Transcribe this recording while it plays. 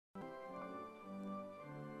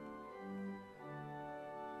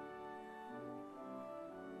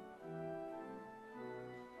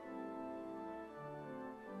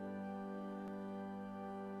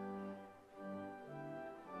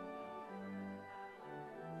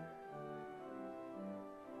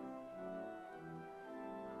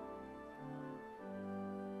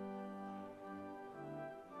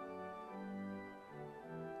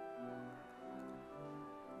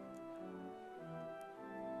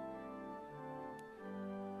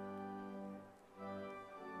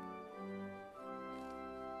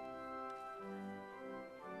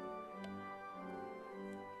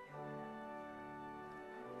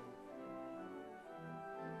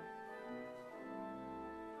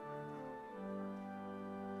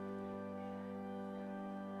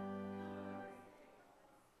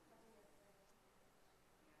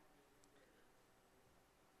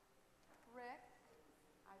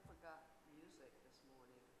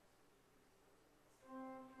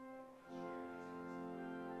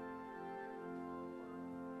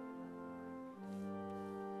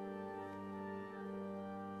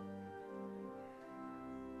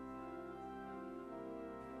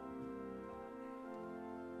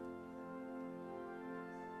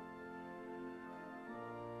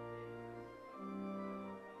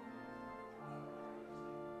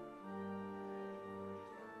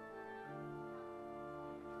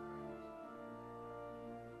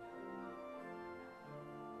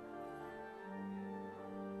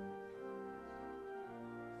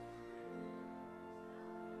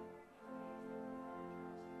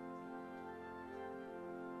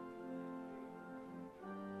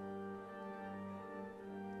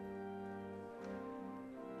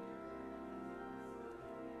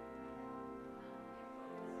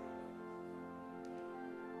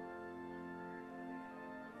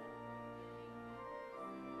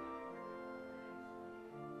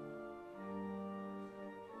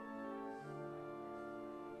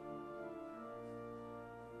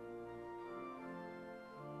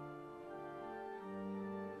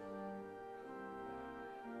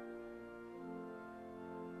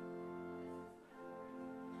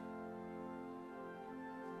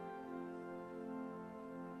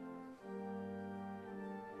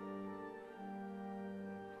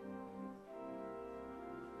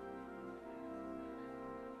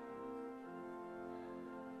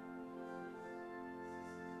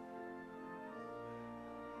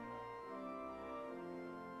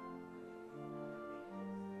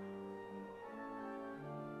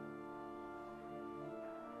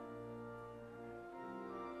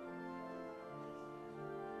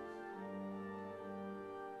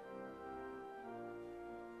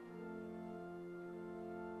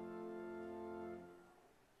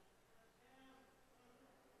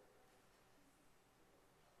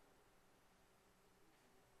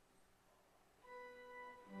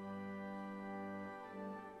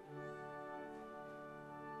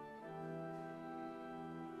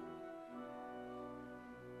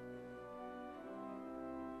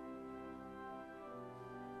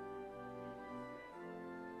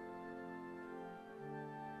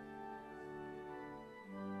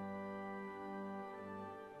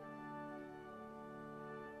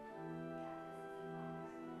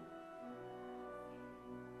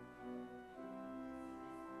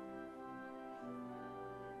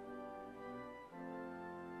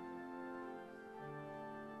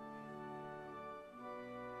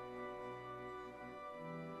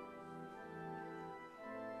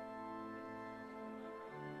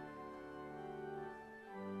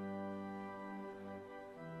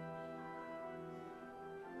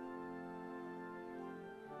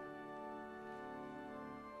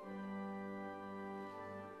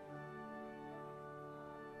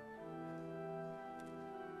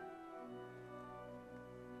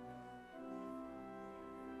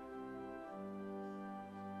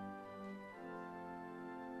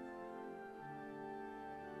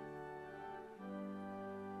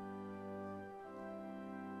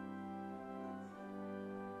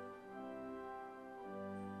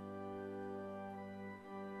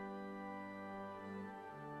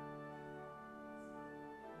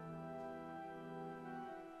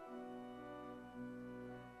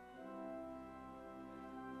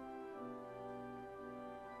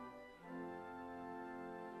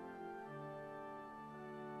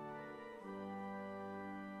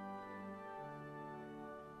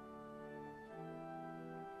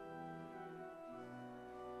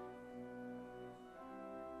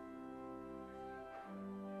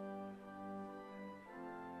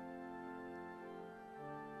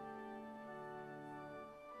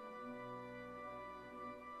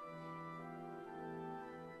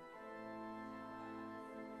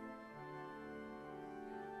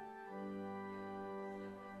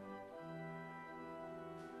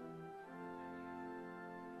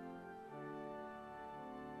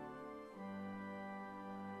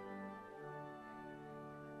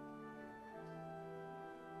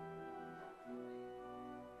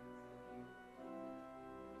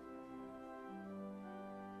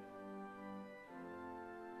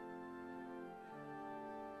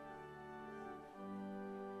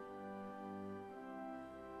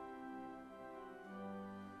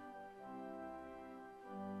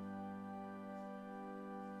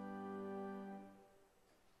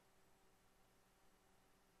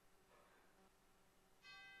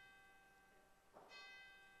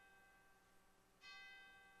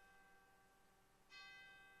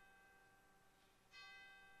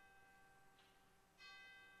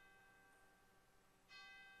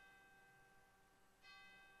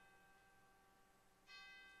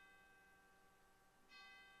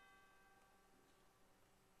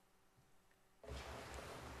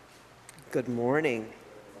Good morning.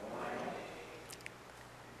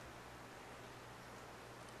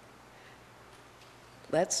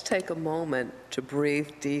 Let's take a moment to breathe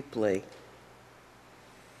deeply.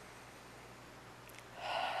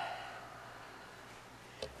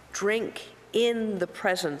 Drink in the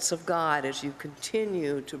presence of God as you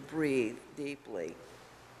continue to breathe deeply.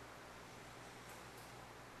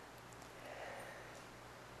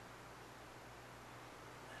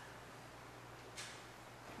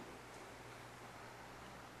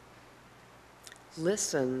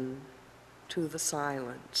 Listen to the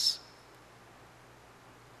silence.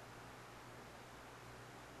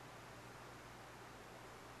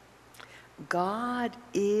 God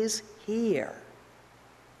is here.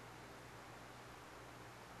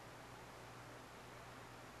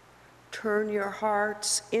 Turn your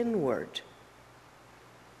hearts inward.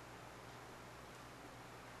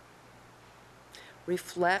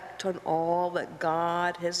 Reflect on all that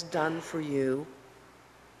God has done for you,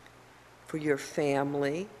 for your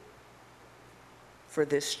family, for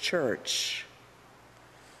this church.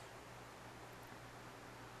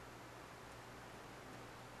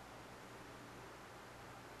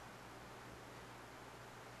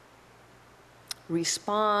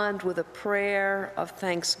 Respond with a prayer of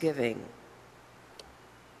thanksgiving.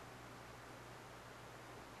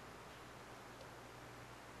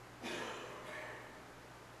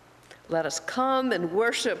 Let us come and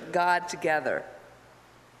worship God together.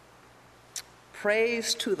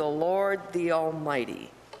 Praise to the Lord the Almighty.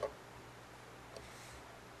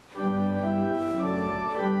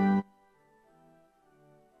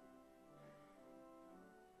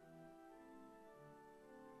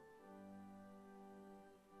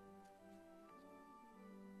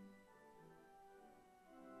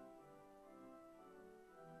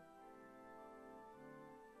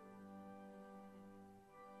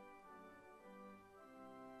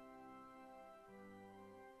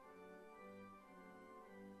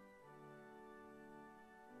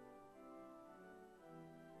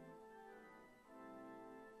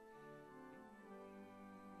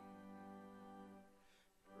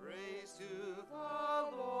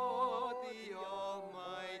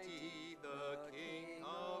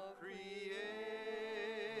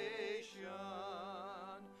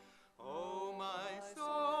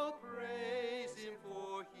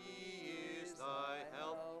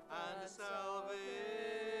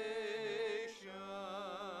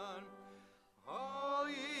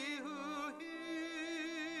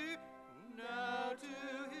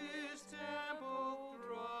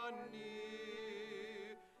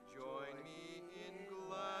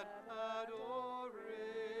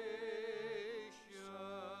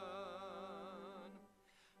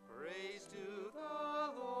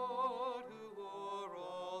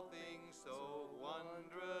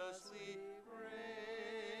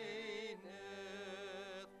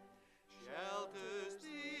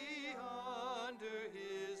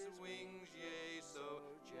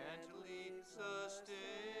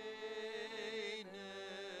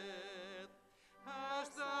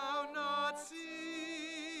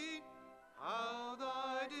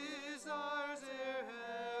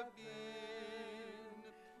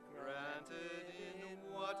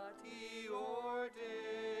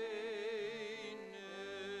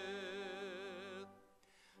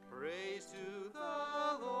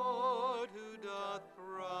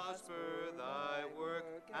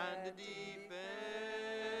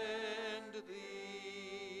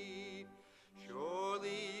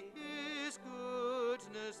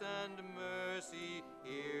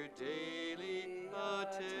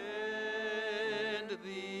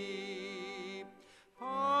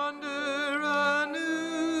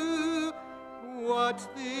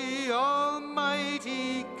 The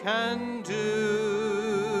Almighty can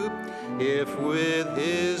do, if with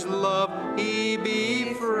his love he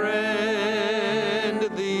befriend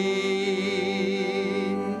thee.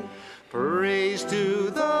 Praise to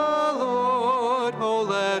the Lord, oh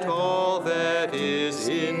let all that is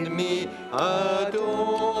in me adore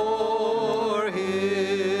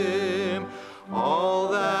him. All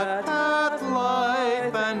that hath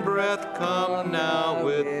life and breath, come now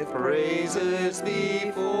with praises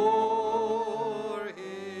before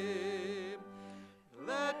him.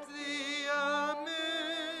 Let the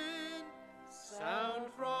amen sound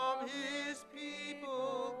from his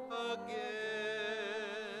people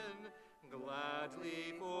again.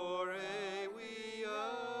 Gladly for aye we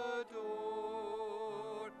adore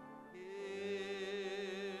him.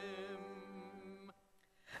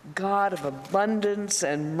 God of abundance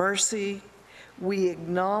and mercy, we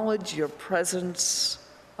acknowledge your presence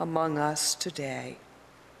among us today.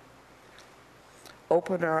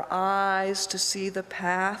 Open our eyes to see the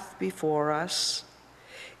path before us.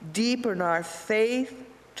 Deepen our faith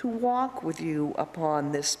to walk with you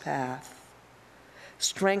upon this path.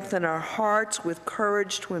 Strengthen our hearts with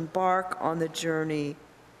courage to embark on the journey.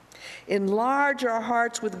 Enlarge our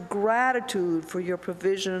hearts with gratitude for your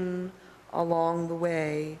provision along the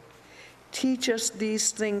way. Teach us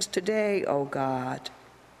these things today, O God.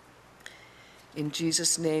 In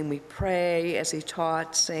Jesus' name we pray, as he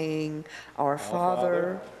taught, saying, Our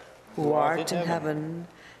Father, who art in heaven,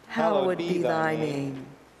 hallowed be thy name.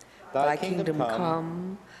 Thy kingdom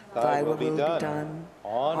come, thy will be done,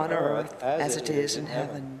 on earth as it is in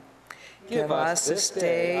heaven. Give us this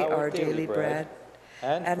day our daily bread,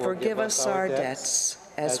 and forgive us our debts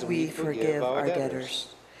as we forgive our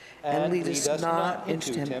debtors. And lead us not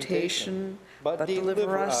into temptation, but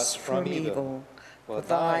deliver us from evil. For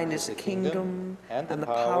thine is the kingdom, and the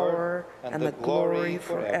power, and the glory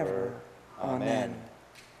forever. Amen.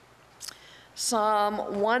 Psalm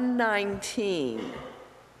 119,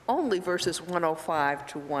 only verses 105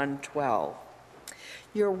 to 112.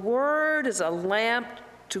 Your word is a lamp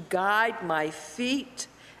to guide my feet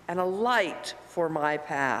and a light for my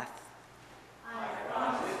path. I have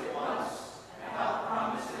promised it once, and I'll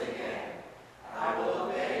promise it again. I will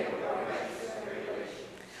obey your righteous regulations.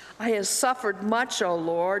 I have suffered much, O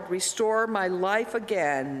Lord. Restore my life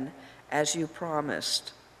again, as you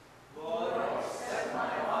promised. Lord, accept my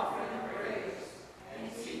offering of praise,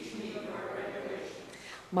 and teach me your regulations.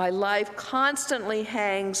 My life constantly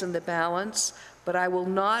hangs in the balance, but I will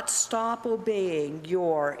not stop obeying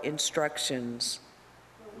your instructions.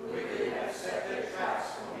 The wicked have set their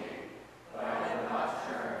traps for me, but I will not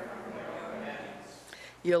turn from your commandments.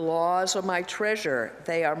 Your laws are my treasure.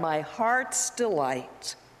 They are my heart's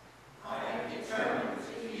delight. I am determined to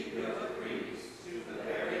keep your decrees to the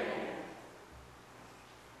very end.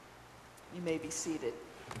 You may be seated.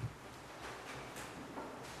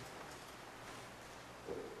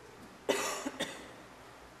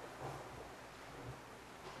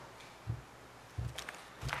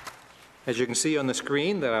 As you can see on the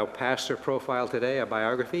screen, that our pastor profile today, our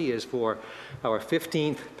biography, is for our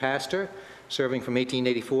 15th pastor, serving from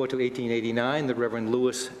 1884 to 1889, the Reverend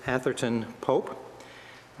Louis Atherton Pope.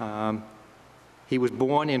 He was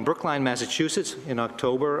born in Brookline, Massachusetts in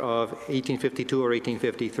October of 1852 or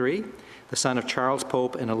 1853, the son of Charles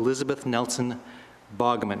Pope and Elizabeth Nelson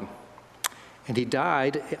Bogman. And he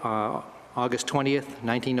died August 20th,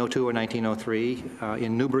 1902 or 1903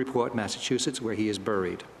 in Newburyport, Massachusetts, where he is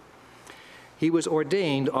buried. He was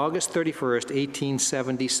ordained August 31st,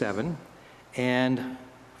 1877, and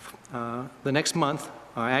the next month,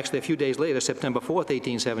 actually a few days later, September 4th,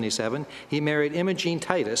 1877, he married Imogene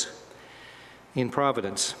Titus in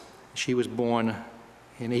Providence. She was born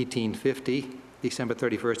in 1850, December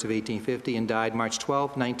 31st of 1850, and died March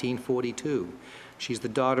 12, 1942. She's the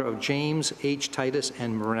daughter of James H. Titus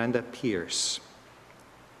and Miranda Pierce.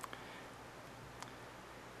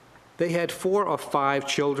 They had 4 or 5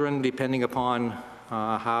 children, depending upon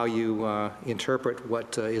how you interpret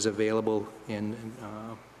what is available in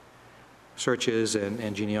searches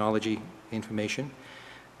and genealogy information.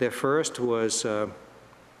 Their first was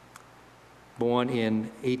born in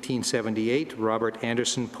 1878, Robert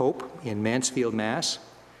Anderson Pope in Mansfield, Mass.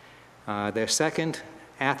 Their second,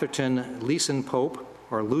 Atherton Leeson Pope,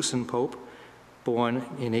 or Lucen Pope, born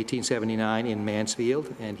in 1879 in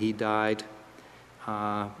Mansfield, and he died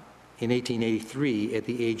in 1883 at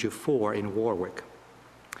the age of 4 in Warwick.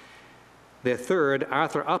 Their third,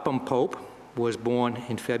 Arthur Upham Pope, was born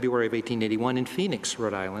in February of 1881 in Phoenix,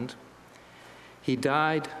 Rhode Island. He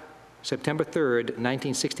died September 3rd,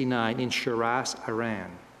 1969 in Shiraz,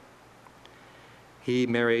 Iran. He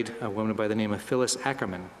married a woman by the name of Phyllis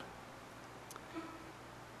Ackerman.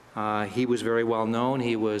 He was very well known.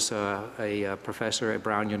 He was a professor at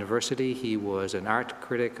Brown University. He was an art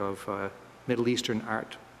critic of Middle Eastern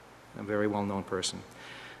art, a very well-known person.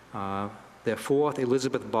 Their fourth,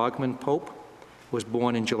 Elizabeth Bogman Pope, was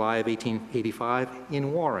born in July of 1885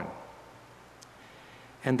 in Warren.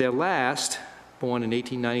 And their last, born in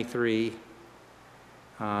 1893,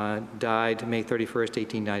 died May 31st,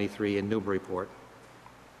 1893 in Newburyport.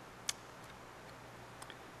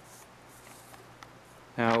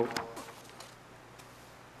 Now,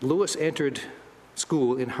 Lewis entered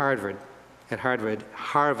school in Harvard in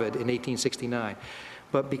 1869.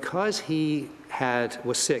 But because he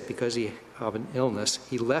was sick, because of an illness,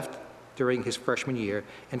 he left during his freshman year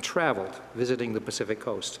and traveled, visiting the Pacific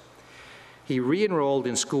Coast. He re-enrolled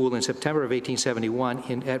in school in September of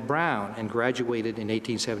 1871 at Brown and graduated in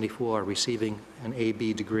 1874, receiving an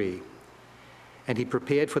A.B. degree. and he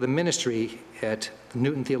prepared for the ministry at the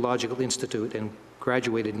Newton Theological Institute and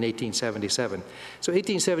graduated in 1877. So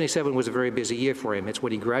 1877 was a very busy year for him. It's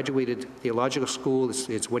when he graduated theological school,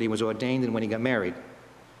 it's when he was ordained, and when he got married.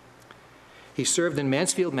 He served in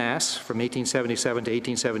Mansfield, Mass. from 1877 to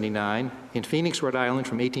 1879, in Phoenix, Rhode Island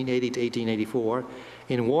from 1880 to 1884,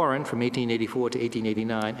 in Warren from 1884 to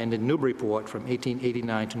 1889, and in Newburyport from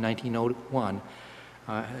 1889 to 1901,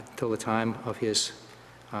 until the time of his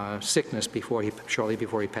sickness shortly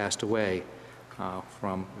before he passed away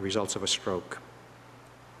from the results of a stroke.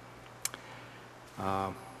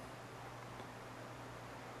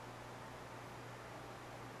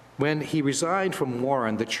 When he resigned from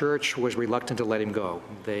Warren, the church was reluctant to let him go.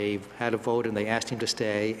 They had a vote and they asked him to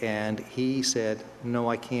stay, and he said, "No,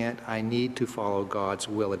 I can't. I need to follow God's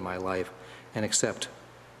will in my life and accept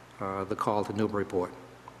the call to Newburyport."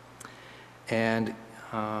 And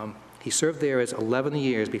he served there as 11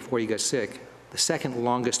 years before he got sick, the second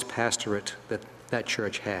longest pastorate that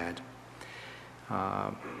church had.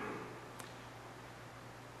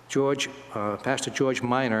 Pastor George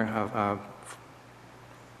Minor,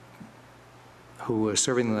 who was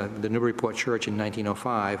serving the Newburyport Church in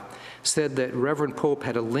 1905, said that Reverend Pope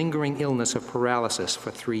had a lingering illness of paralysis for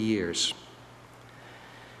 3 years.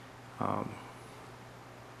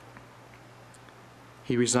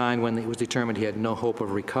 He resigned when it was determined he had no hope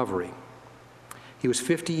of recovery. He was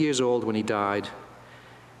 50 years old when he died,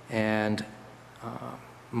 and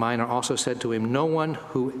Minor also said to him, "No one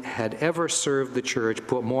who had ever served the church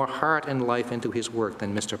put more heart and life into his work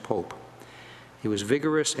than Mr. Pope. He was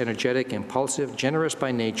vigorous, energetic, impulsive, generous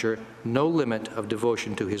by nature, no limit of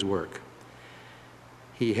devotion to his work.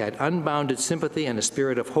 He had unbounded sympathy and a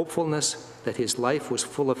spirit of hopefulness, that his life was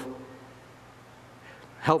full of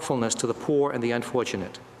helpfulness to the poor and the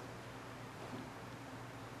unfortunate.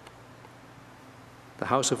 The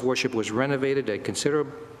house of worship was renovated at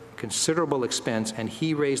considerable expense, and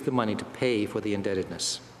he raised the money to pay for the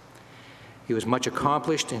indebtedness. He was much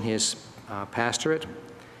accomplished in his pastorate.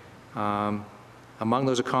 Among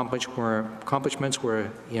those accomplishments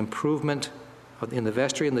were the improvement in the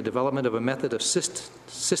vestry and the development of a method of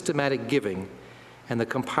systematic giving and the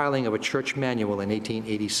compiling of a church manual in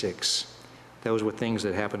 1886. Those were things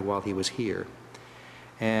that happened while he was here.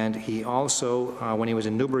 And he also, when he was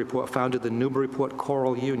in Newburyport, founded the Newburyport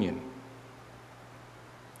Choral Union.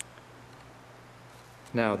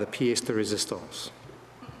 Now, the pièce de résistance.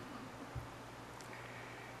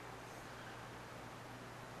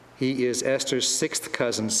 He is Esther's 6th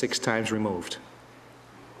cousin, 6 times removed.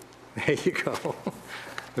 There you go.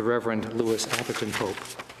 The Reverend Louis Atherton Pope.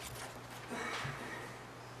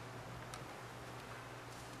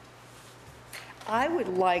 I would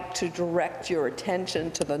like to direct your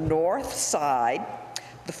attention to the north side,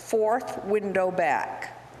 the 4th window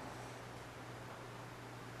back.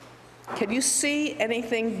 Can you see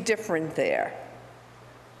anything different there?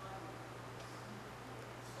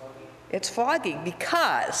 It's foggy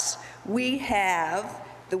because we have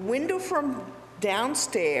the window from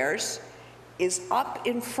downstairs is up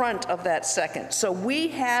in front of that second. So we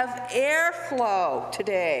have airflow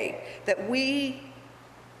today that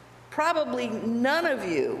probably none of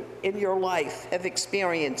you in your life have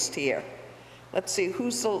experienced here. Let's see,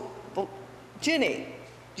 who's the Ginny,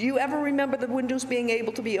 do you ever remember the windows being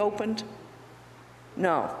able to be opened?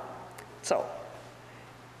 No. So,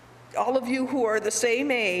 all of you who are the same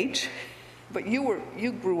age, but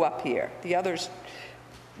you grew up here. The others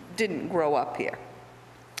didn't grow up here.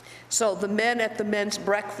 So the men at the men's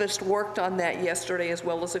breakfast worked on that yesterday, as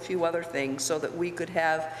well as a few other things, so that we could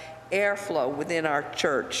have airflow within our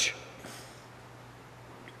church.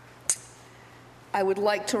 I would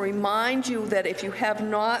like to remind you that if you have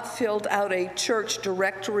not filled out a church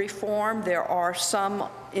directory form, there are some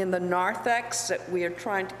in the narthex that we are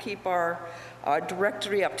trying to keep our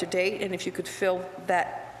directory up to date, and if you could fill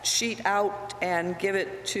that sheet out and give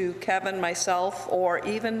it to Kevin, myself, or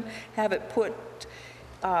even have it put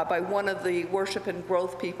by one of the worship and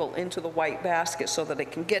growth people into the white basket so that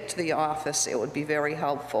it can get to the office, it would be very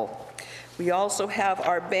helpful. We also have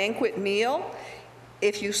our banquet meal.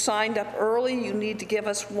 If you signed up early, you need to give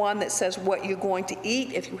us one that says what you're going to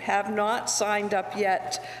eat. If you have not signed up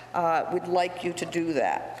yet, we'd like you to do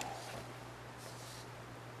that.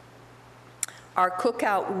 Our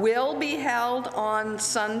cookout will be held on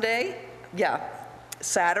Saturday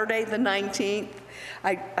the 19th.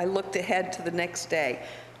 I looked ahead to the next day.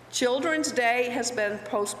 Children's Day has been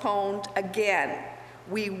postponed again.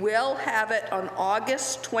 We will have it on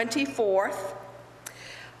August 24th.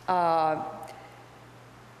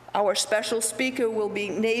 Our special speaker will be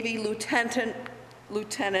Navy Lieutenant,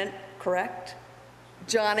 correct?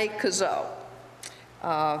 Johnny Cazot.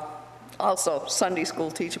 also Sunday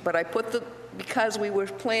school teacher, but I put because we were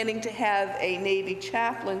planning to have a Navy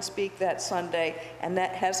chaplain speak that Sunday, and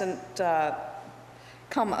that hasn't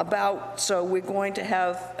come about, so we're going to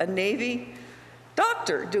have a Navy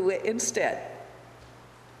doctor do it instead.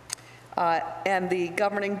 And the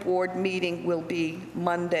governing board meeting will be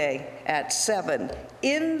Monday at 7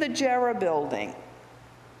 in the Jarrah building.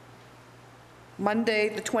 Monday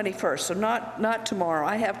the 21st, so not tomorrow.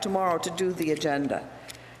 I have tomorrow to do the agenda,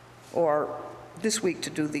 or this week to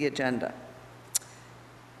do the agenda.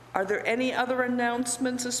 Are there any other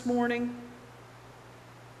announcements this morning?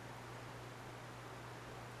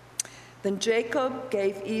 Then Jacob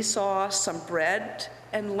gave Esau some bread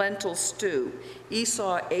and lentil stew.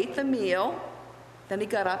 Esau ate the meal, then he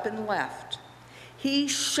got up and left. He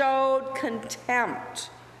showed contempt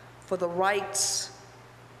for the rights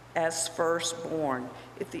as firstborn.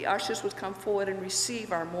 If the ushers would come forward and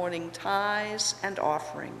receive our morning tithes and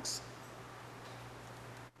offerings.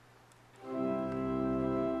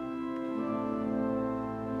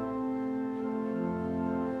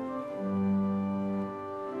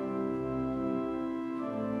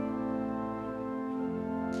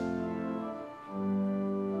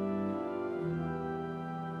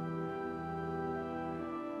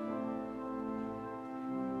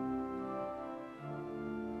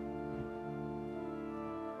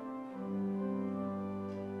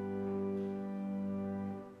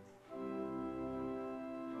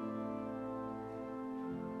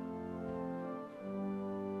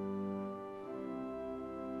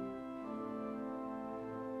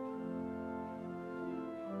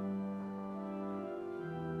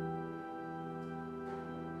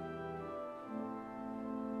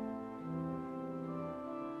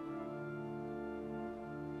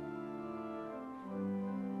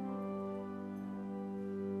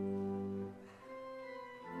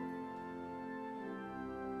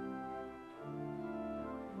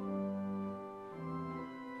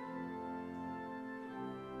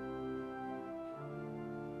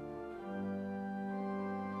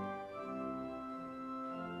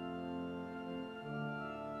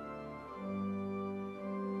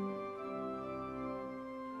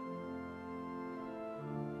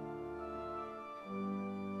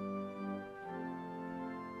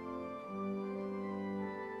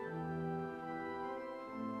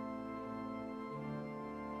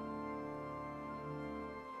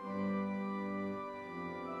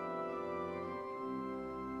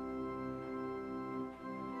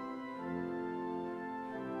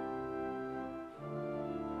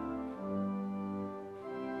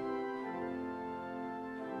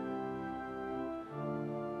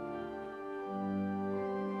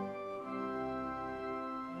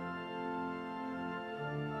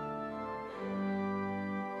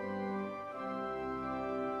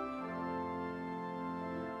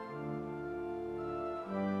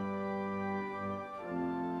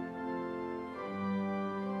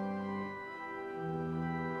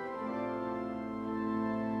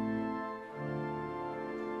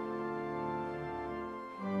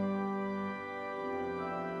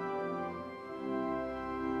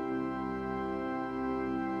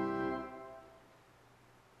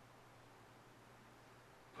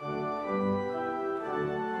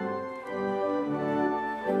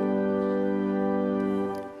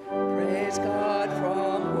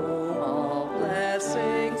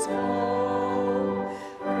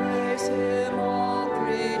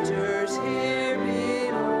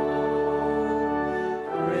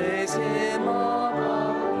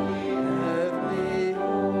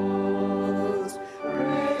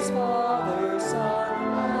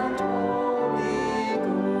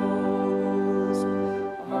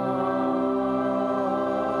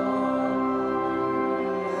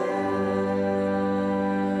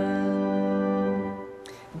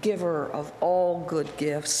 Giver of all good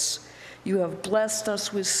gifts, you have blessed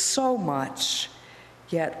us with so much,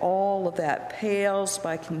 yet all of that pales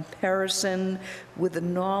by comparison with the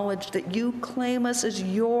knowledge that you claim us as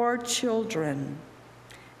your children,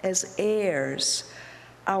 as heirs,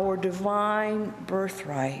 our divine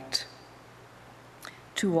birthright.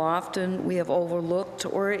 Too often we have overlooked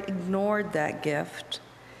or ignored that gift.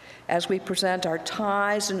 As we present our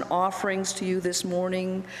tithes and offerings to you this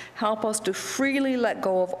morning, help us to freely let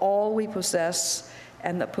go of all we possess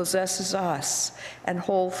and that possesses us, and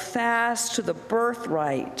hold fast to the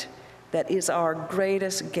birthright that is our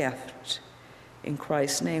greatest gift. In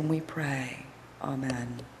Christ's name we pray.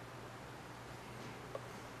 Amen.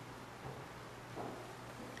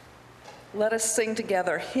 Let us sing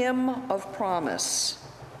together, Hymn of Promise.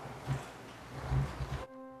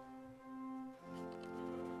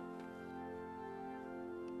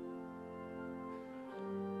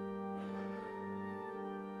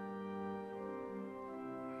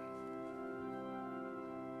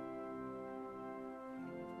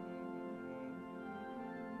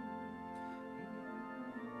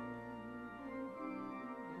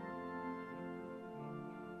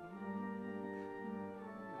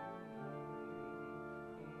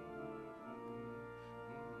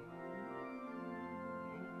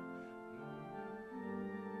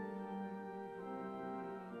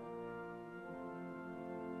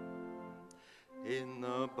 In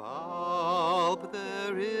the bulb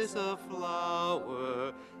there is a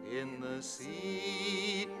flower, in the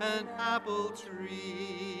seed an apple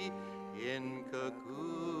tree, in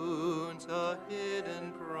cocoons a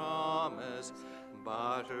hidden promise.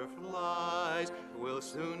 Butterflies will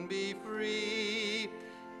soon be free.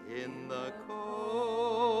 In the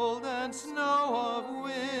cold and snow of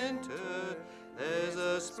winter, there's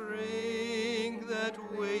a spring that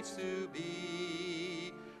waits to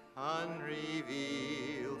be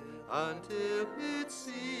unrevealed until its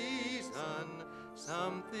season,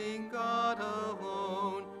 something God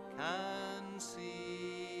alone can see.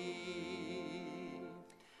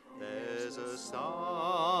 There's a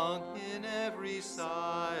song in every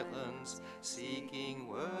silence, seeking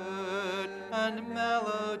word and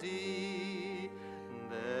melody.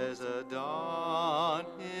 There's a dawn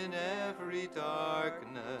in every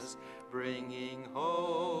darkness, bringing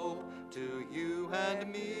hope to you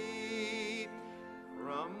and me.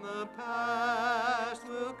 From the past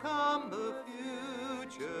will come the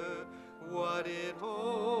future, what it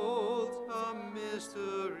holds a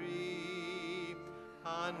mystery,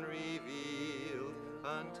 unrevealed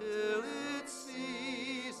until its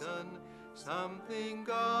season, something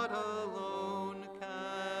God alone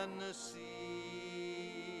can see.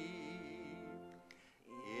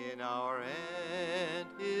 In our end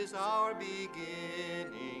is our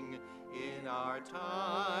beginning, in our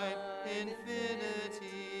time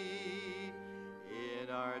infinity. In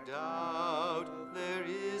our doubt there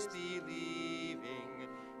is believing,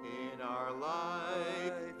 in our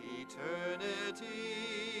life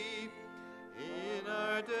eternity. In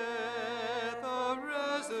our death a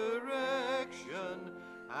resurrection,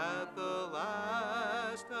 at the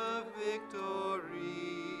last a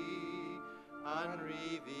victory,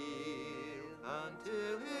 unrevealed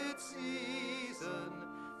until its season,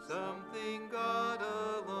 something God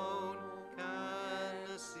alone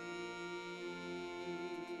can see.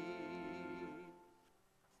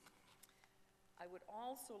 I would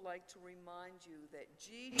also like to remind you that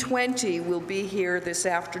G20 will be here this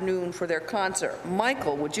afternoon for their concert.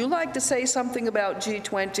 Michael, would you like to say something about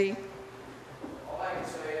G20? All I can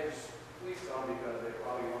say is, please come, because they're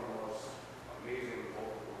probably one of the most amazing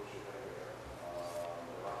vocal groups you've ever heard.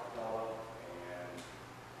 The Rockefeller, and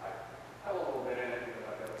I have a little bit in it because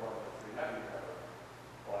I've got a brother that's three nephews ever.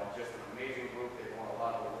 But just an amazing group. They've won a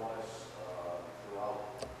lot of awards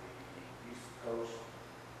throughout the East Coast,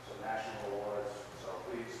 some national awards. So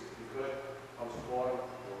please, if you could, come support them.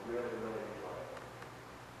 You'll really, really enjoy it.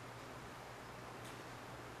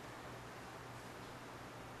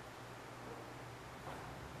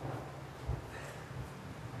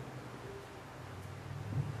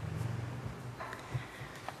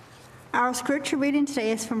 Our scripture reading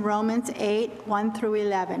today is from Romans 8, 1 through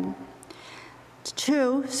 11.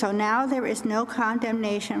 2, so now there is no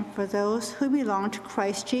condemnation for those who belong to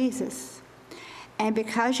Christ Jesus. And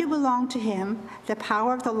because you belong to him, the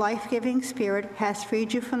power of the life-giving Spirit has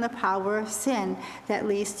freed you from the power of sin that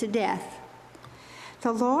leads to death.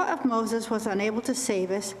 The law of Moses was unable to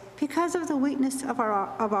save us because of the weakness of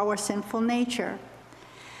our sinful nature.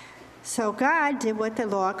 So God did what the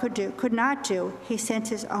law could not do. He sent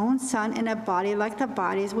his own Son in a body like the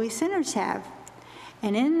bodies we sinners have.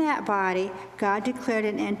 And in that body, God declared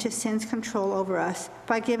an end to sin's control over us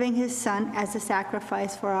by giving his Son as a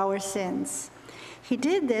sacrifice for our sins. He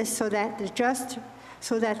did this so that the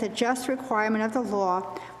just requirement of the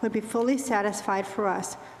law would be fully satisfied for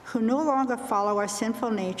us, who no longer follow our sinful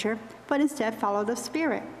nature, but instead follow the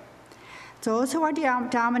Spirit. Those who are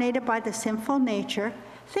dominated by the sinful nature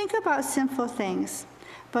think about sinful things,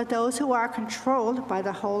 but those who are controlled by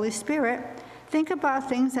the Holy Spirit think about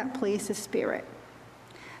things that please the Spirit.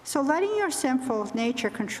 So letting your sinful nature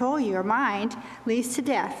control your mind leads to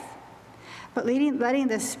death, but letting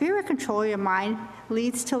the Spirit control your mind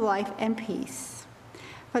leads to life and peace.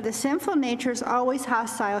 For the sinful nature is always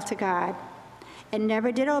hostile to God. It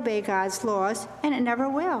never did obey God's laws, and it never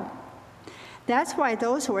will. That's why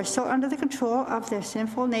those who are still under the control of their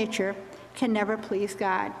sinful nature can never please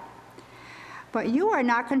God. But you are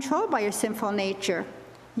not controlled by your sinful nature.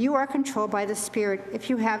 You are controlled by the Spirit if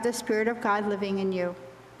you have the Spirit of God living in you.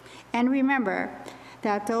 And remember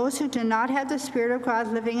that those who do not have the Spirit of God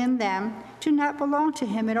living in them do not belong to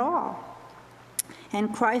him at all.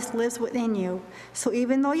 And Christ lives within you. So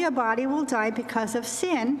even though your body will die because of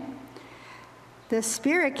sin, the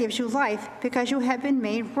Spirit gives you life because you have been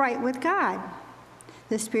made right with God.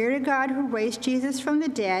 The Spirit of God who raised Jesus from the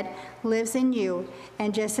dead lives in you.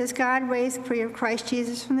 And just as God raised Christ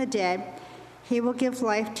Jesus from the dead, he will give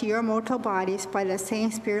life to your mortal bodies by the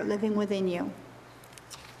same Spirit living within you.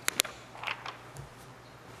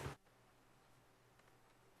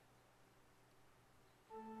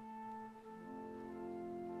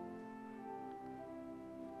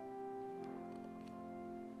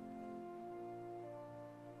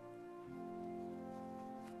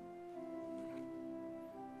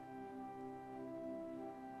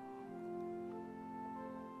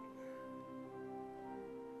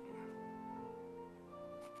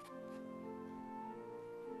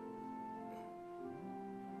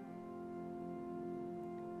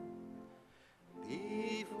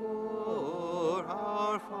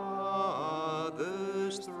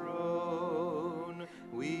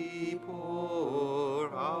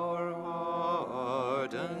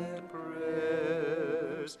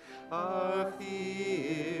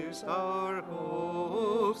 our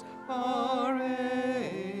hopes, our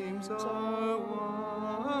aims, our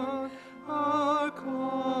one, our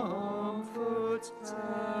comforts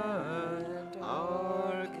and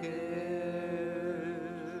our cares.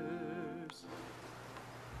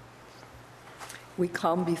 We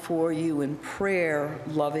come before you in prayer,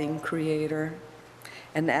 loving Creator,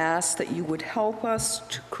 and ask that you would help us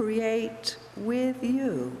to create with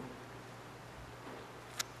you.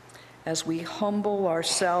 As we humble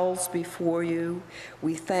ourselves before you,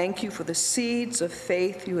 we thank you for the seeds of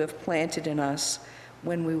faith you have planted in us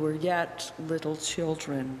when we were yet little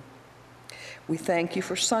children. We thank you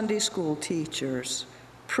for Sunday school teachers,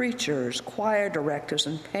 preachers, choir directors,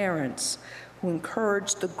 and parents who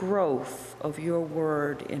encourage the growth of your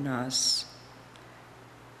word in us.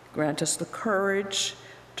 Grant us the courage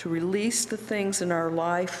to release the things in our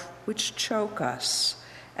life which choke us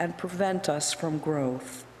and prevent us from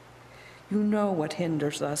growth. You know what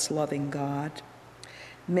hinders us, loving God.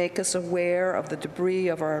 Make us aware of the debris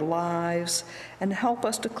of our lives and help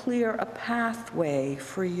us to clear a pathway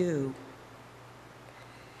for you.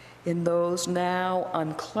 In those now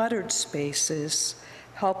uncluttered spaces,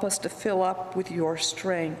 help us to fill up with your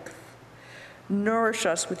strength. Nourish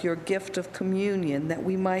us with your gift of communion that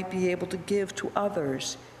we might be able to give to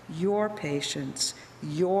others your patience,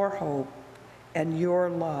 your hope, and your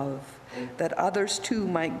love, that others too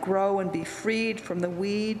might grow and be freed from the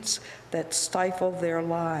weeds that stifle their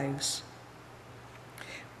lives.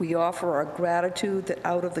 We offer our gratitude that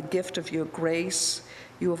out of the gift of your grace,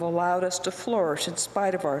 you have allowed us to flourish in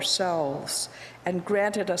spite of ourselves and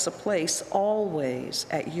granted us a place always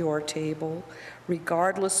at your table,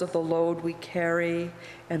 regardless of the load we carry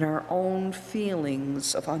and our own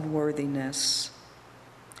feelings of unworthiness.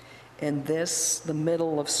 In this, the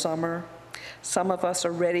middle of summer, some of us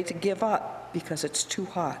are ready to give up because it's too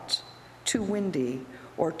hot, too windy,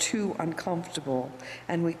 or too uncomfortable,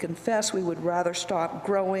 and we confess we would rather stop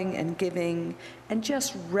growing and giving and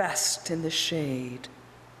just rest in the shade.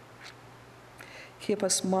 Keep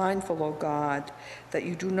us mindful, O God, that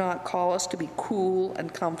you do not call us to be cool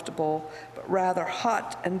and comfortable, but rather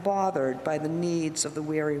hot and bothered by the needs of the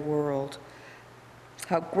weary world.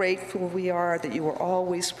 How grateful we are that you are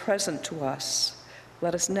always present to us.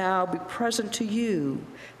 Let us now be present to you,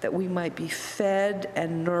 that we might be fed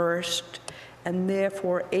and nourished, and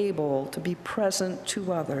therefore able to be present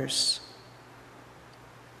to others.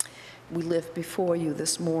 We lift before you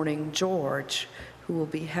this morning George, who will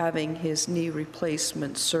be having his knee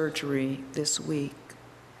replacement surgery this week.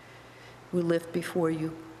 We lift before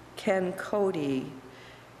you Ken Cody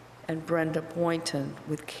and Brenda Boynton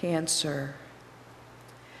with cancer.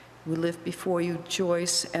 We lift before you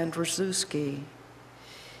Joyce Andrzejewski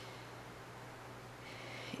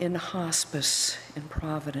in hospice in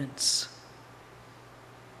Providence.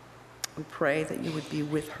 We pray that you would be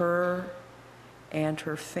with her and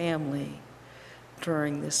her family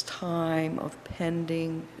during this time of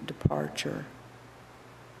pending departure.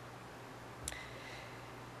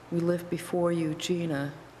 We lift before you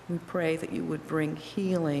Gina. We pray that you would bring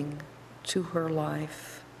healing to her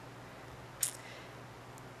life.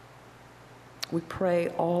 We pray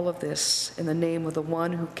all of this in the name of the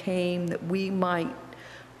one who came that we might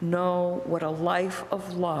know what a life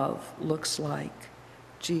of love looks like,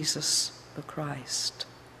 Jesus the Christ.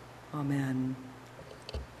 Amen.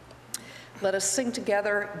 Let us sing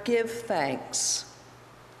together, Give Thanks.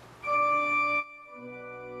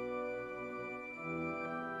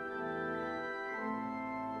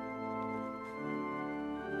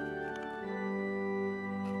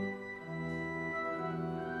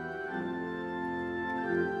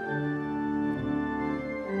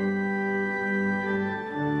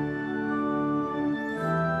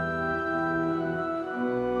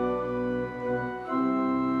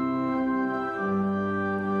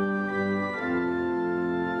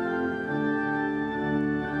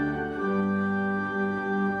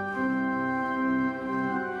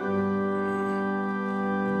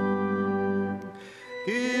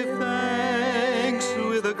 Give thanks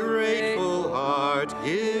with a grateful heart.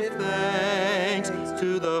 Give thanks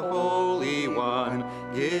to the Holy One.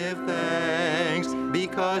 Give thanks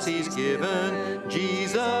because he's given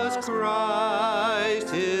Jesus Christ,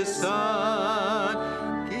 his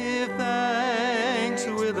Son. Give thanks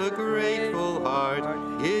with a grateful heart.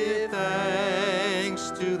 Give thanks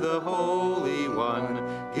to the Holy One.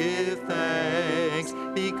 Give thanks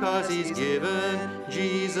because he's given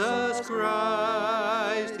Jesus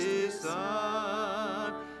Christ, his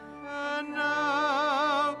Son. And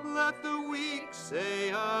now let the weak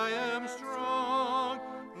say, I am strong.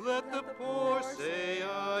 Let the poor say,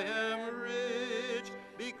 I am rich,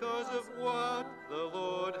 because of what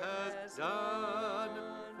done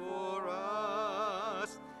for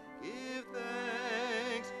us. Give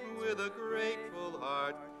thanks with a grateful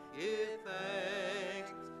heart. Give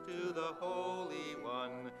thanks to the Holy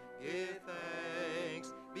One. Give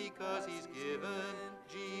thanks because he's given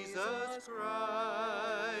Jesus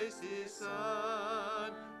Christ, his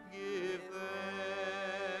Son. Give thanks.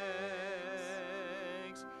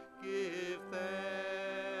 Give thanks.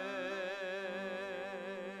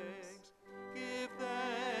 Give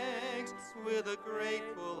thanks with a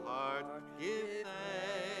grateful heart. Give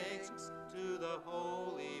thanks to the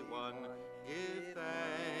Holy One. Give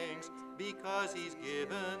thanks because he's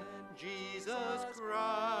given Jesus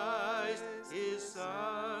Christ, his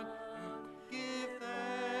Son. Give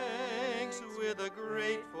thanks with a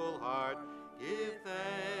grateful heart. Give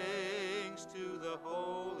thanks to the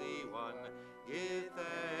Holy One. Give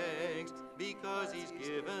thanks because he's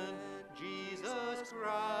given Jesus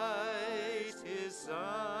Christ, his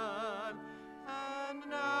Son. And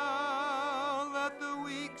now let the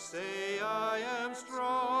weak say, I am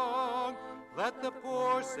strong. Let the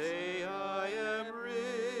poor say, I am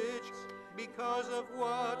rich, because of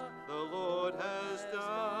what the Lord has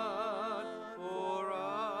done for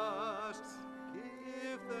us.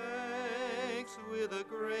 Give thanks with a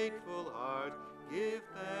grateful heart. Give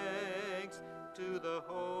thanks to the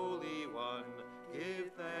Holy One.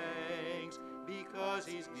 Give thanks because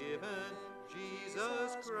he's given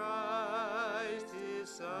Jesus Christ, his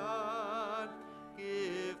Son.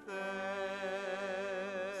 Give thanks.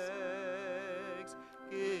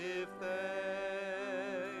 Give thanks.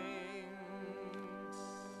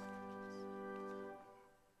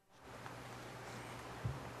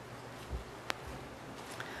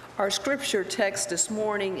 Our scripture text this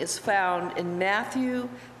morning is found in Matthew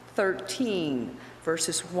 13,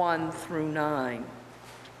 verses 1 through 9.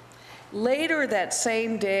 Later that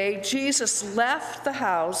same day, Jesus left the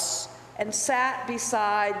house and sat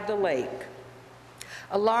beside the lake.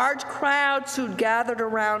 A large crowd soon gathered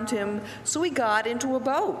around him, so he got into a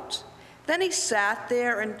boat. Then he sat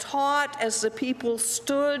there and taught as the people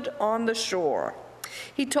stood on the shore.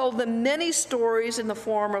 He told them many stories in the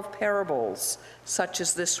form of parables, such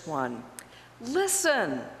as this one.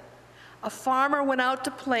 Listen, a farmer went out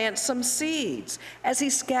to plant some seeds. As he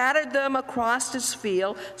scattered them across his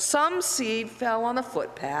field, some seed fell on a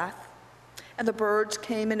footpath, and the birds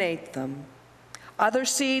came and ate them. Other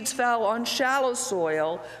seeds fell on shallow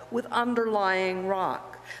soil with underlying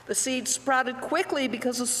rock. The seeds sprouted quickly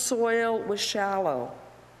because the soil was shallow.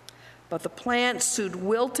 But the plants soon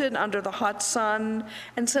wilted under the hot sun,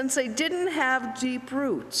 and since they didn't have deep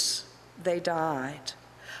roots, they died.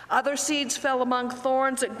 Other seeds fell among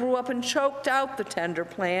thorns that grew up and choked out the tender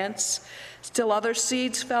plants. Still other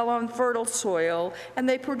seeds fell on fertile soil, and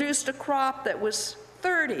they produced a crop that was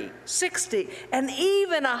 30, 60, and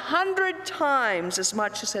even 100 times as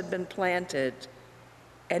much as had been planted.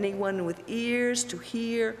 Anyone with ears to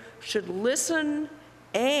hear should listen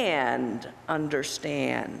and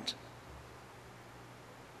understand.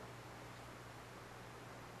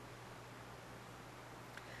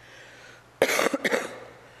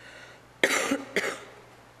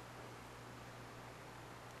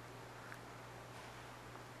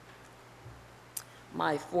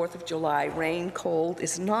 My 4th of July rain cold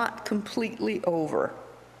is not completely over.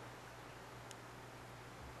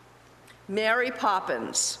 Mary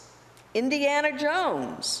Poppins, Indiana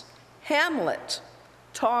Jones, Hamlet,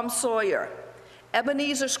 Tom Sawyer,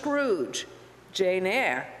 Ebenezer Scrooge, Jane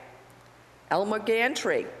Eyre, Elmer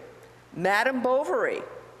Gantry, Madame Bovary,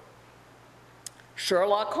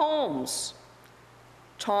 Sherlock Holmes,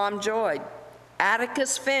 Tom Joad,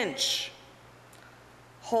 Atticus Finch,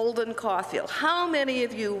 Holden Caulfield. How many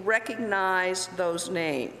of you recognize those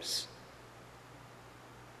names?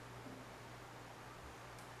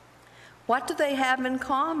 What do they have in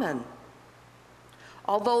common?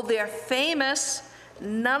 Although they're famous,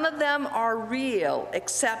 none of them are real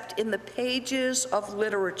except in the pages of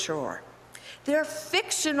literature. They're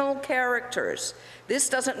fictional characters. This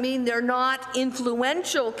doesn't mean they're not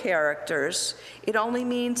influential characters. It only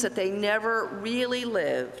means that they never really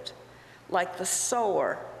lived, like the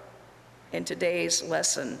sower in today's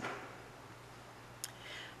lesson.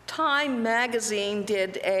 Time magazine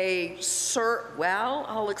did a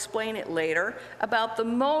I'll explain it later, about the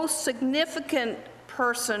most significant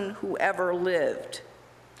person who ever lived.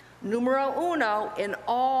 Numero uno in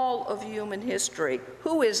all of human history.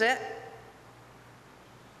 Who is it?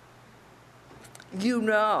 You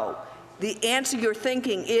know. The answer you're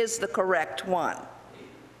thinking is the correct one.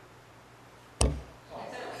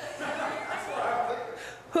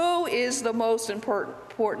 Who is the most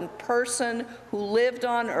important person who lived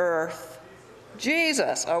on earth?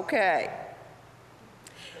 Jesus, okay.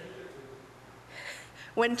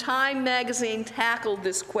 When Time magazine tackled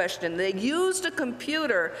this question, they used a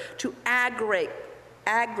computer to aggregate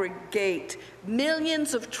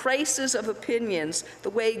millions of traces of opinions the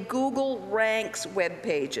way Google ranks web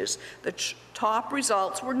pages. The top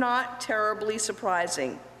results were not terribly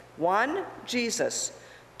surprising. 1, Jesus.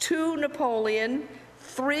 2, Napoleon.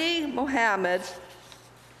 3, Mohammed.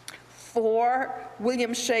 4,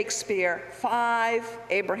 William Shakespeare. 5,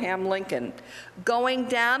 Abraham Lincoln. Going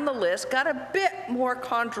down the list got a bit more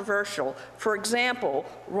controversial. For example,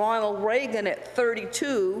 Ronald Reagan at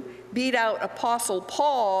 32 beat out Apostle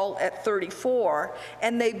Paul at 34,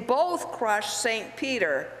 and they both crushed St.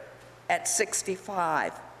 Peter at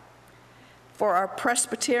 65. For our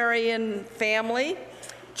Presbyterian family,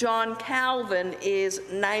 John Calvin is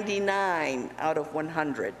 99 out of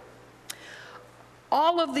 100.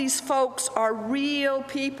 All of these folks are real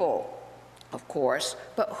people, of course,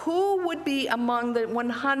 but who would be among the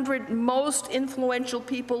 100 most influential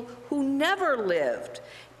people who never lived?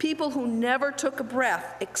 People who never took a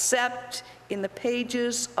breath except in the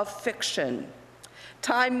pages of fiction.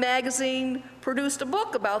 Time magazine produced a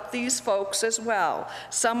book about these folks as well.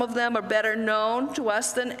 Some of them are better known to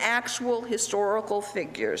us than actual historical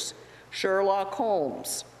figures. Sherlock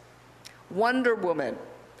Holmes, Wonder Woman,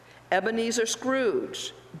 Ebenezer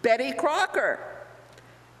Scrooge, Betty Crocker,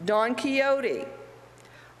 Don Quixote,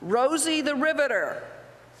 Rosie the Riveter,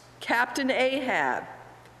 Captain Ahab,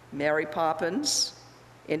 Mary Poppins,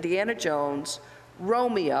 Indiana Jones,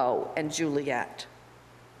 Romeo and Juliet.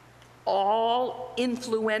 All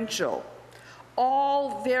influential,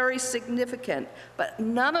 all very significant, but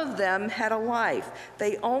none of them had a life.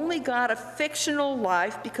 They only got a fictional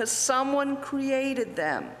life because someone created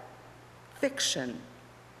them. Fiction.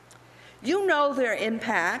 You know their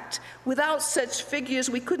impact. Without such figures,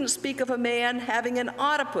 we couldn't speak of a man having an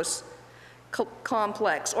Oedipus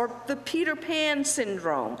complex or the Peter Pan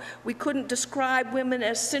syndrome. We couldn't describe women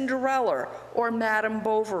as Cinderella or Madame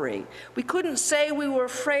Bovary. We couldn't say we were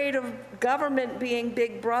afraid of government being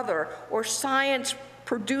Big Brother or science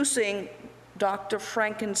producing Dr.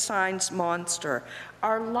 Frankenstein's monster.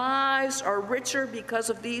 Our lives are richer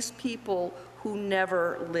because of these people who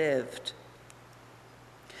never lived.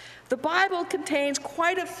 The Bible contains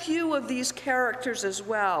quite a few of these characters as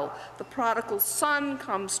well. The prodigal son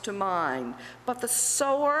comes to mind, but the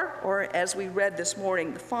sower, or as we read this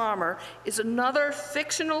morning, the farmer, is another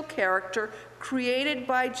fictional character created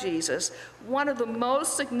by Jesus, one of the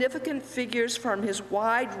most significant figures from his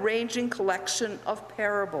wide-ranging collection of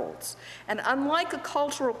parables. And unlike a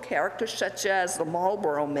cultural character such as the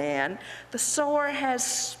Marlboro Man, the sower has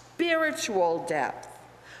spiritual depth.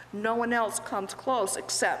 No one else comes close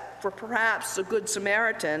except for perhaps the Good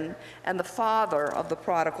Samaritan and the father of the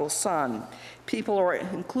prodigal son. People are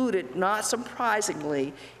included, not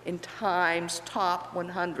surprisingly, in Time's top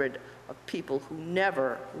 100 of people who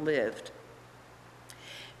never lived.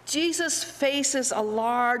 Jesus faces a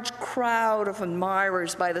large crowd of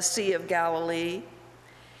admirers by the Sea of Galilee,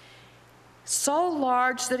 so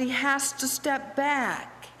large that he has to step back.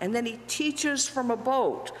 And then he teaches from a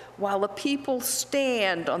boat while the people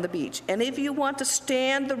stand on the beach. And if you want to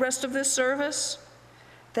stand the rest of this service,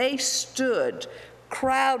 they stood,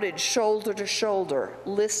 crowded shoulder to shoulder,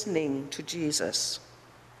 listening to Jesus.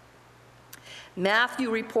 Matthew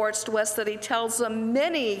reports to us that he tells them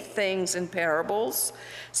many things in parables.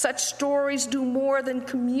 Such stories do more than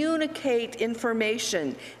communicate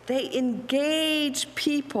information. They engage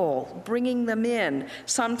people, bringing them in,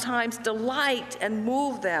 sometimes delight and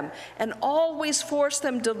move them, and always force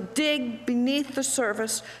them to dig beneath the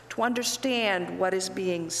surface to understand what is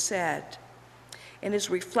being said. In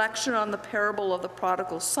his reflection on the parable of the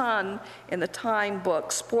prodigal son in the Time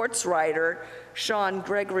book, sports writer Sean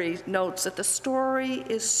Gregory notes that the story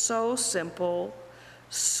is so simple,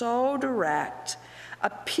 so direct, a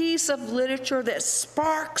piece of literature that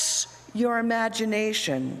sparks your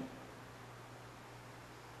imagination.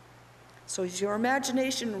 So is your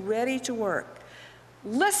imagination ready to work?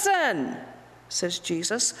 Listen, says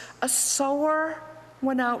Jesus, a sower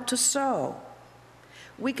went out to sow.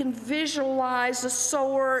 We can visualize the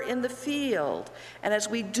sower in the field, and as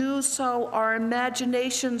we do so, our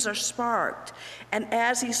imaginations are sparked. And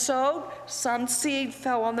as he sowed, some seed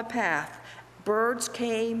fell on the path. Birds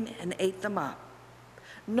came and ate them up.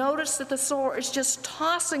 Notice that the sower is just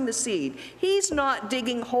tossing the seed. He's not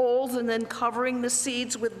digging holes and then covering the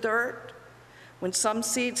seeds with dirt. When some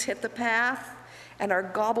seeds hit the path and are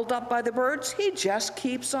gobbled up by the birds, he just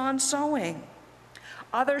keeps on sowing.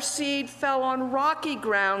 Other seed fell on rocky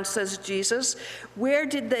ground, says Jesus. Where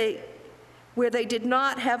did they Where they did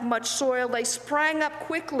not have much soil, they sprang up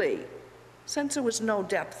quickly, since there was no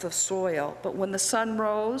depth of soil. But when the sun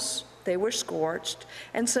rose, they were scorched,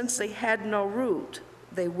 and since they had no root,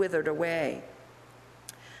 they withered away.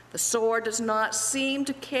 The sower does not seem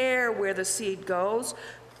to care where the seed goes,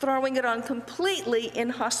 throwing it on completely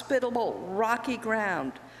inhospitable, rocky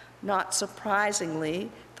ground. Not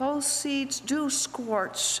surprisingly, those seeds do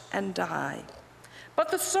scorch and die. But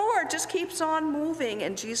the sower just keeps on moving,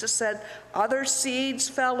 and Jesus said, other seeds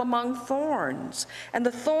fell among thorns, and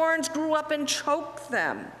the thorns grew up and choked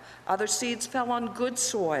them. Other seeds fell on good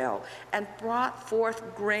soil and brought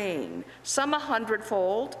forth grain, some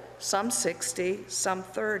 100-fold, some 60, some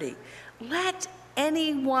 30. Let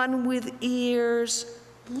anyone with ears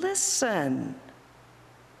listen.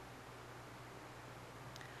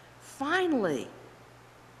 Finally,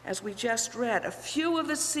 as we just read, a few of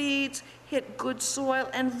the seeds hit good soil,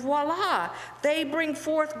 and voila, they bring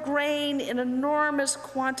forth grain in enormous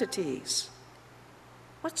quantities.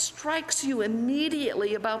 What strikes you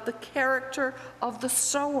immediately about the character of the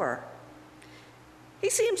sower? He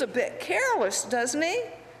seems a bit careless, doesn't he?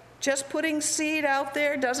 Just putting seed out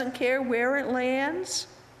there, doesn't care where it lands.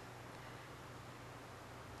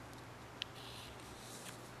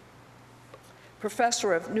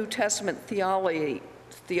 Professor of New Testament theology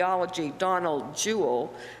Donald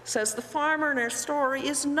Jewell says the farmer in our story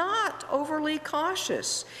is not overly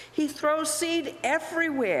cautious. He throws seed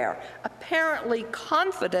everywhere, apparently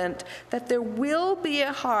confident that there will be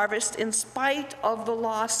a harvest in spite of the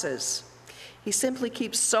losses. He simply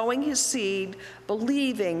keeps sowing his seed,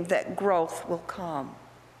 believing that growth will come.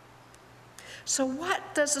 So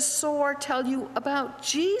what does the sower tell you about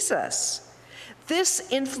Jesus?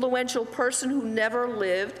 This influential person who never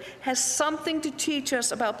lived has something to teach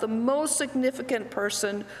us about the most significant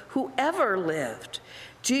person who ever lived.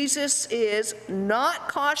 Jesus is not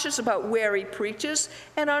cautious about where he preaches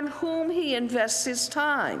and on whom he invests his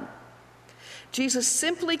time. Jesus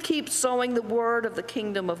simply keeps sowing the word of the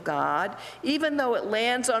kingdom of God, even though it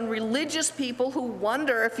lands on religious people who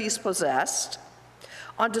wonder if he's possessed,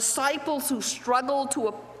 on disciples who struggle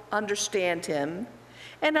to understand him,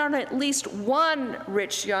 and on at least one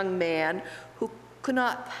rich young man who could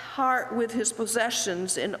not part with his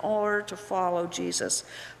possessions in order to follow Jesus.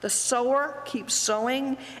 The sower keeps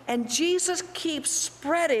sowing, and Jesus keeps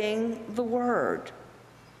spreading the word.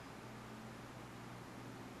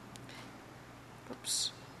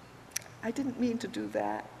 Oops, I didn't mean to do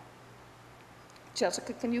that.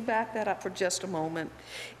 Jessica, can you back that up for just a moment?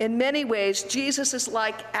 In many ways, Jesus is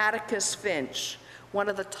like Atticus Finch, one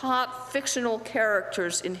of the top fictional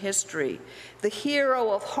characters in history, the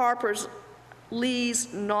hero of Harper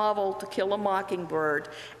Lee's novel To Kill a Mockingbird.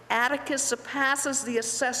 Atticus surpasses the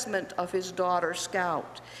assessment of his daughter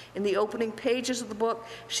Scout. In the opening pages of the book,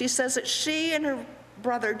 she says that she and her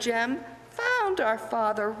brother Jem found our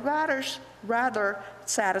father rather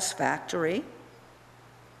satisfactory.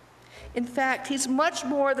 In fact, he's much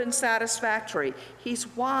more than satisfactory. He's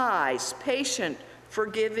wise, patient,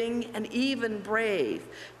 forgiving, and even brave.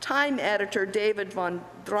 Time editor David von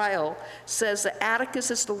Dreil says that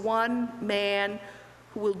Atticus is the one man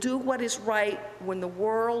who will do what is right when the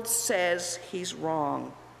world says he's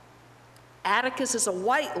wrong. Atticus is a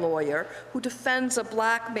white lawyer who defends a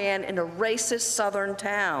black man in a racist southern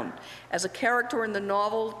town. As a character in the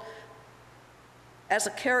novel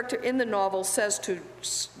says to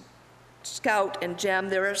Scout and Jem,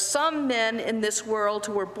 there are some men in this world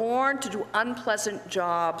who were born to do unpleasant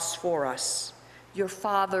jobs for us. Your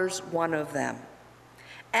father's one of them.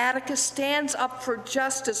 Atticus stands up for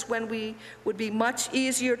justice when we would be much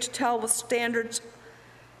easier to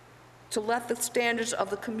let the standards of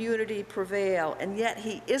the community prevail, and yet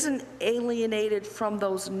he isn't alienated from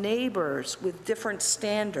those neighbors with different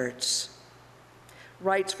standards.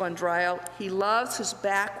 Writes von Dreil, he loves his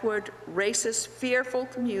backward, racist, fearful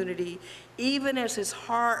community, even as his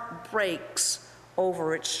heart breaks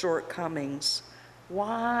over its shortcomings.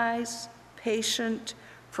 Wise, patient,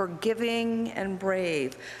 forgiving, and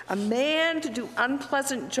brave. A man to do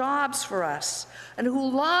unpleasant jobs for us, and who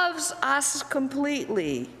loves us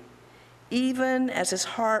completely, even as his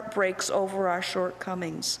heart breaks over our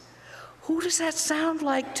shortcomings. Who does that sound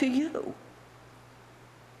like to you?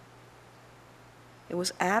 It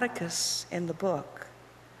was Atticus in the book.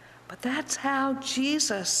 But that's how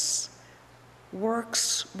Jesus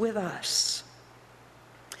works with us.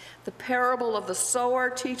 The parable of the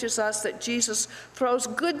sower teaches us that Jesus throws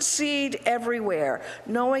good seed everywhere,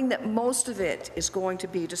 knowing that most of it is going to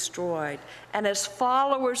be destroyed. And as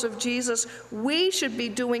followers of Jesus, we should be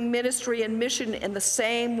doing ministry and mission in the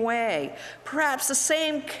same way. Perhaps the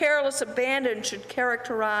same careless abandon should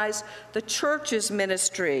characterize the church's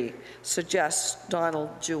ministry, suggests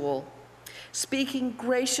Donald Jewell. Speaking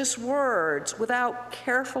gracious words without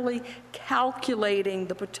carefully calculating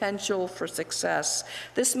the potential for success.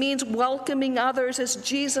 This means welcoming others as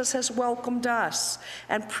Jesus has welcomed us,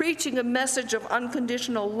 and preaching a message of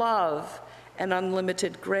unconditional love and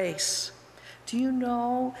unlimited grace. Do you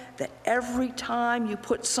know that every time you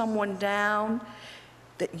put someone down,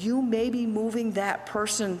 that you may be moving that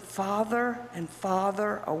person farther and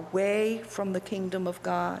farther away from the kingdom of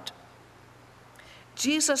God?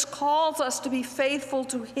 Jesus calls us to be faithful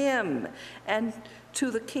to him and to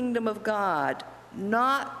the kingdom of God,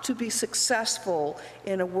 not to be successful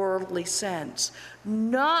in a worldly sense,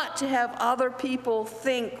 not to have other people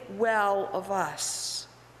think well of us,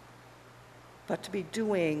 but to be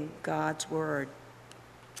doing God's word.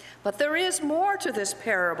 But there is more to this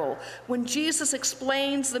parable. When Jesus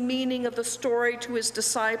explains the meaning of the story to his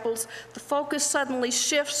disciples, the focus suddenly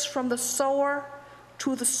shifts from the sower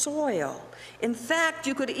to the soil. In fact,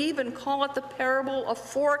 you could even call it the parable of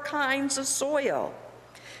 4 kinds of soil.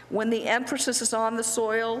 When the emphasis is on the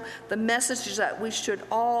soil, the message is that we should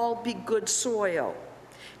all be good soil.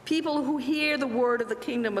 People who hear the word of the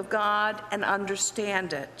kingdom of God and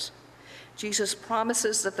understand it. Jesus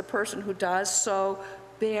promises that the person who does so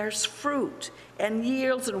bears fruit and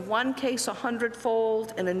yields in one case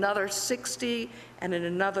 100-fold, in another 60, and in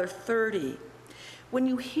another 30. When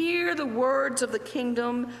you hear the words of the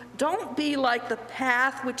kingdom, don't be like the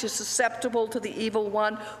path which is susceptible to the evil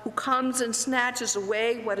one, who comes and snatches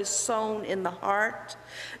away what is sown in the heart.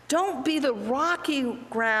 Don't be the rocky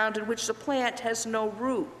ground in which the plant has no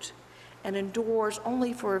root and endures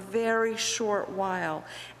only for a very short while.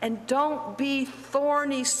 And don't be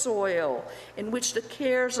thorny soil in which the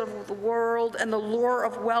cares of the world and the lure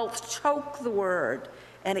of wealth choke the word,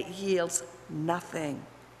 and it yields nothing.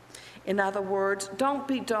 In other words, don't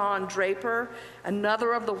be Don Draper,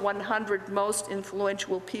 another of the 100 most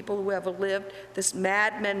influential people who ever lived. This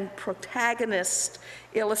Mad Men protagonist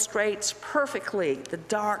illustrates perfectly the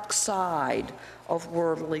dark side of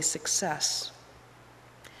worldly success.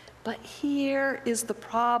 But here is the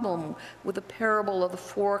problem with the parable of the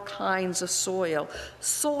 4 kinds of soil.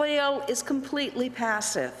 Soil is completely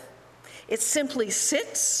passive. It simply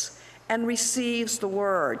sits and receives the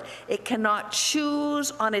word. It cannot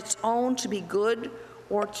choose on its own to be good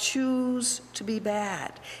or choose to be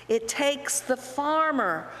bad. It takes the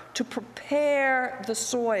farmer to prepare the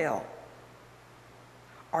soil.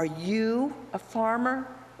 Are you a farmer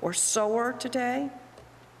or sower today?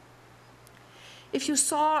 If you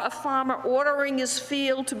saw a farmer ordering his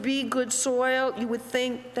field to be good soil, you would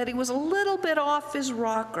think that he was a little bit off his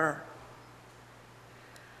rocker.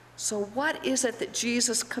 So what is it that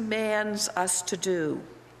Jesus commands us to do?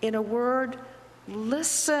 In a word,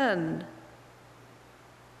 listen.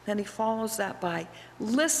 Then he follows that by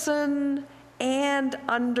listen and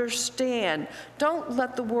understand. Don't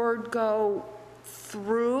let the word go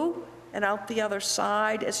through and out the other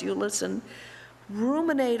side as you listen.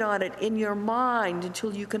 Ruminate on it in your mind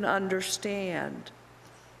until you can understand.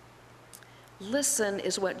 Listen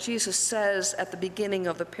is what Jesus says at the beginning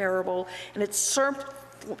of the parable, and it's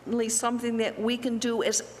certainly something that we can do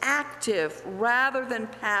as active rather than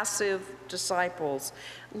passive disciples.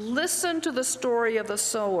 Listen to the story of the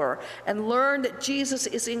sower and learn that Jesus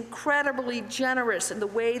is incredibly generous in the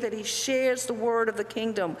way that he shares the word of the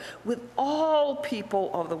kingdom with all people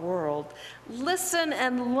of the world. Listen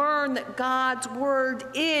and learn that God's word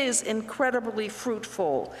is incredibly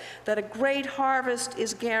fruitful, that a great harvest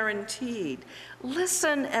is guaranteed.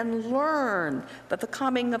 Listen and learn that the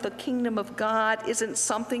coming of the kingdom of God isn't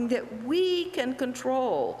something that we can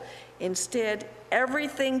control. Instead,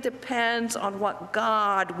 everything depends on what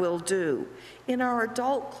God will do. In our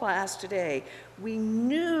adult class today, we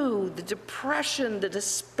knew the depression, the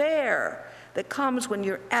despair that comes when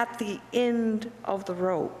you're at the end of the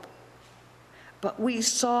rope. But we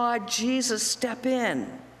saw Jesus step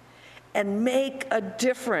in and make a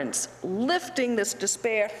difference, lifting this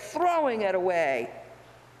despair, throwing it away.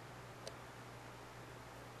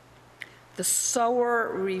 The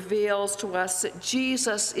sower reveals to us that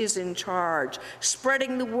Jesus is in charge,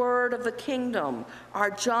 spreading the word of the kingdom. Our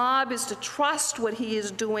job is to trust what he is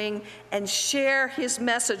doing and share his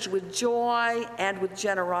message with joy and with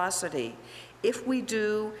generosity. If we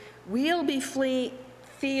do, we'll be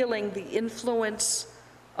feeling the influence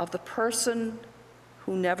of the person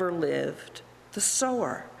who never lived, the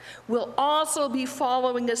sower, will also be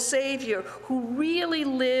following a Savior who really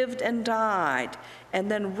lived and died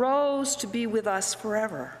and then rose to be with us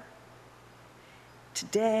forever.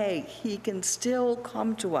 Today, he can still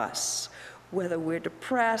come to us, whether we're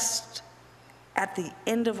depressed, at the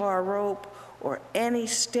end of our rope, or any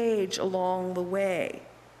stage along the way,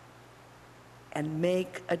 and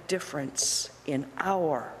make a difference in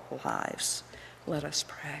our lives. Let us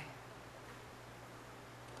pray.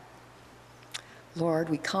 Lord,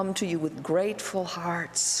 we come to you with grateful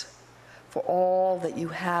hearts for all that you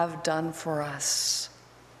have done for us,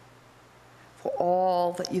 for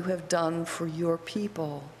all that you have done for your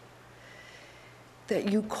people,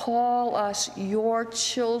 that you call us your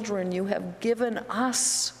children. You have given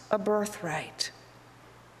us a birthright.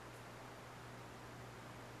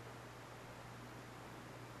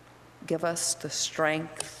 Give us the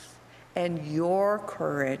strength and your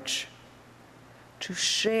courage to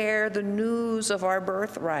share the news of our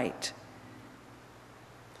birthright.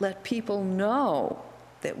 Let people know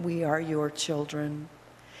that we are your children.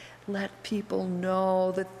 Let people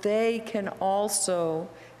know that they can also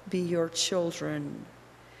be your children,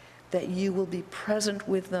 that you will be present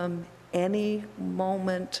with them any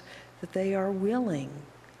moment that they are willing.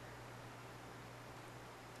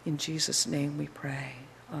 In Jesus' name we pray.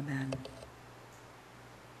 Amen.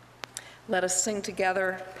 Let us sing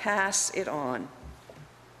together, Pass It On.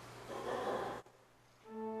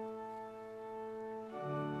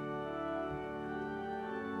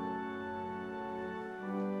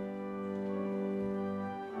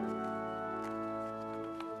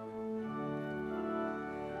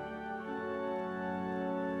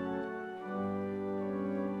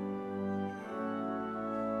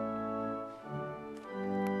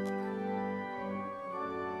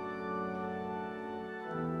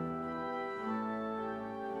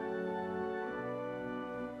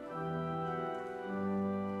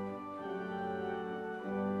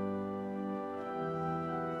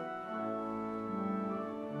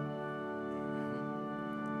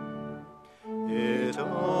 It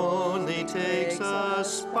only takes a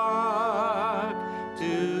spark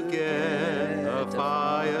to get a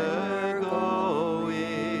fire going,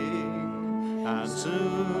 and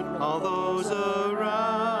soon all those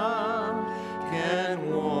around can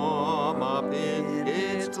warm up in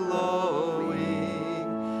its glowing.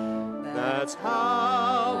 That's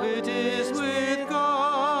how it is with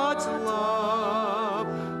God's love.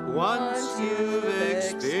 Once you've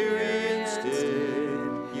experienced it,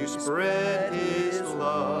 you spread his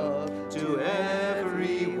love to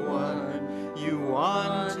everyone. You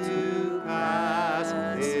want to pass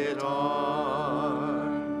it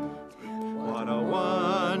on. What a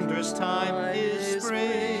wondrous time is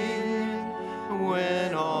spring,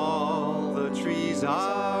 when all the trees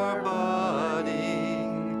are budding,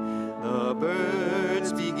 the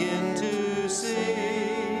birds begin to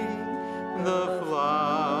sing, the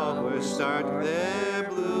flowers start their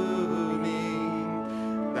blooming.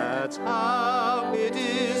 That's how it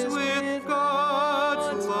is with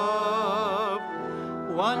God's love.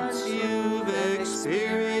 Once you've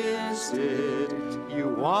experienced it,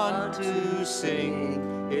 you want to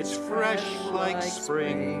sing. It's fresh like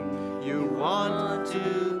spring. You want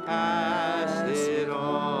to pass it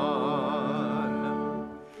on.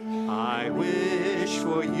 I wish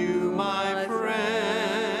for you, my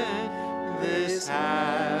friend, this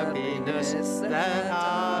happiness that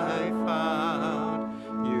I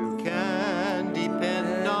found. You can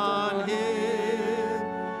depend on him.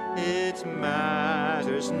 It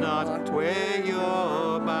matters not where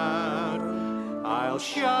you're bound. I'll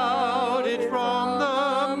shout it from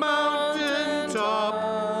the mountaintop.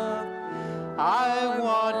 I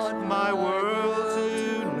want my world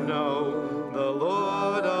to know the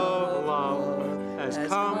Lord of love has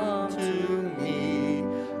come to me.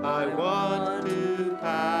 I want to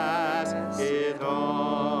pass it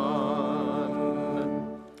on.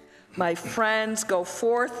 My friends, go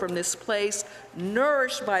forth from this place,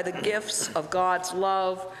 nourished by the gifts of God's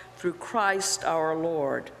love through Christ our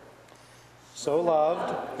Lord. So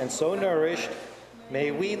loved and so nourished,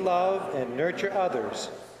 may we love and nurture others,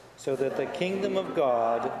 so that the kingdom of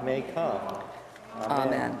God may come. Amen.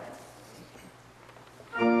 Amen.